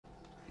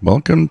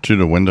Welcome to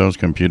the Windows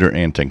Computer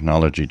and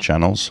Technology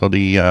channel. So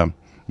the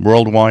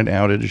worldwide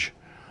outage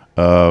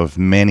of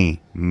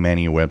many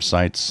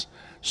websites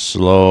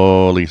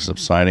slowly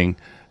subsiding.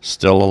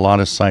 Still a lot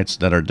of sites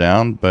that are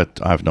down, but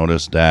I've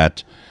noticed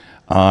that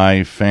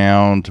I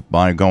found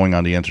by going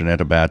on the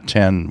internet about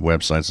 10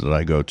 websites that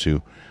I go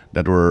to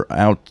that were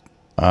out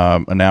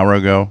an hour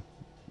ago.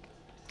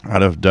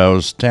 Out of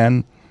those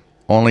 10,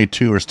 only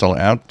 2 are still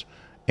out,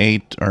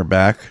 8 are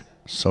back.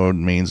 So it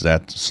means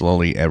that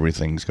slowly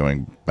everything's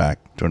going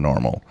back to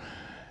normal.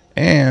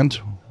 And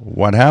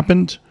what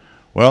happened?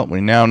 Well, we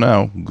now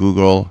know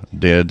Google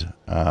did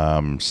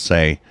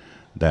say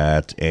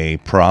that a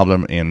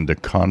problem in the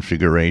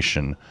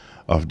configuration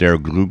of their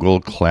Google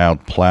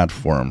Cloud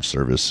Platform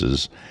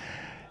services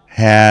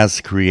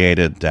has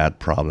created that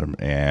problem.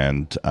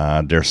 And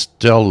they're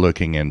still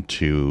looking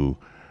into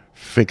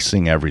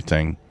fixing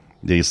everything.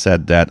 They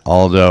said that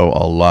although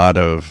a lot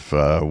of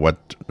what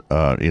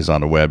is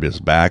on the web is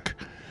back,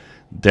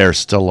 there's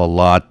still a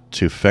lot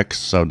to fix.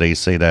 So they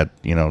say that,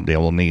 you know, they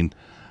will need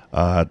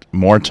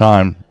more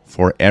time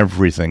for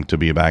everything to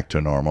be back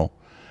to normal.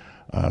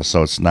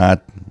 So it's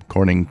not,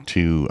 according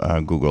to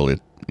Google,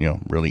 it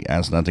really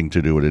has nothing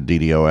to do with a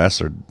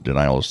DDoS or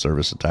denial of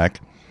service attack.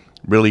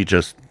 Really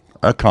just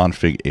a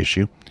config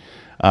issue.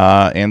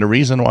 And the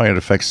reason why it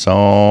affects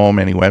so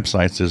many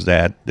websites is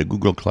that the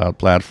Google Cloud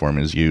Platform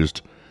is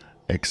used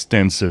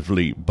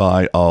extensively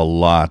by a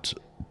lot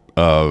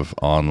of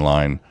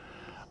online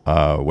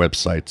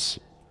websites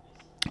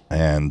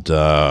and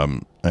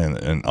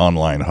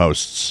online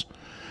hosts.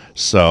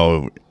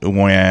 So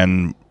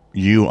when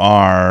you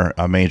are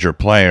a major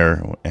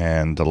player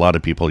and a lot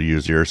of people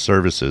use your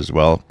services,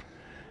 well,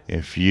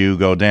 if you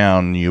go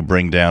down, you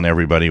bring down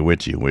everybody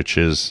with you, which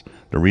is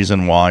the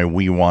reason why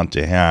we want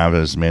to have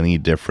as many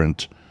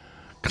different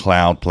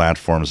cloud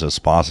platforms as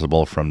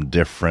possible from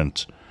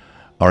different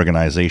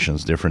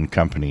organizations, different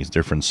companies,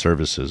 different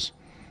services.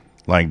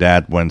 Like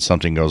that, when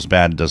something goes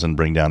bad, it doesn't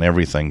bring down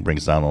everything,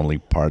 brings down only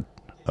part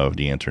of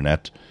the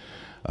internet.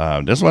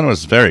 This one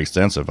was very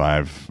extensive.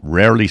 I've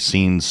rarely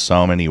seen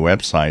so many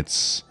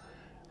websites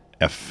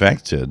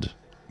affected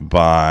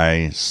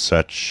by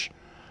such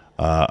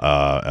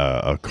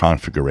a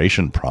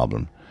configuration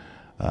problem.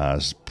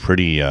 It's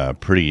pretty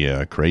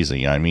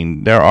crazy. I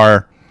mean, there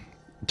are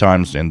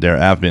times, and there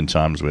have been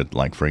times with,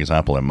 like, for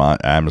example,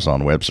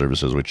 Amazon Web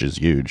Services, which is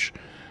huge,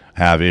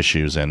 have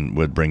issues and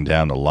would bring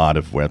down a lot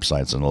of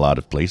websites in a lot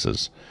of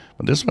places.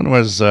 But this one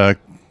was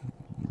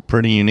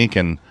pretty unique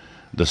in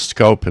the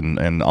scope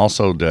and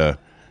also the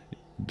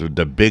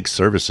big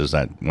services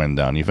that went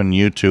down. Even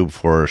YouTube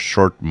for a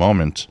short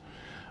moment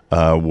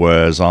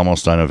was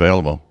almost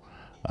unavailable.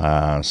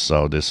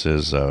 So this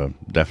is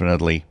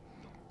definitely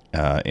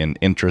an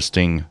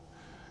interesting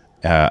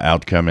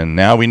outcome. And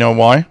now we know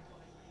why.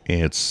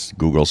 It's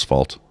Google's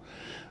fault.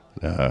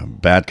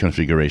 Bad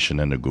configuration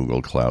in the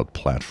Google Cloud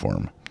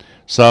Platform.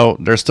 So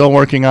they're still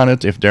working on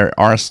it. If there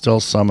are still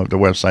some of the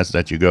websites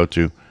that you go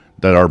to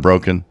that are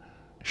broken,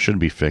 should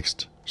be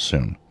fixed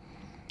soon.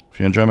 If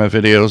you enjoy my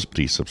videos,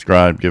 please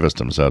subscribe, give us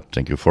thumbs up.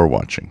 Thank you for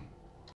watching.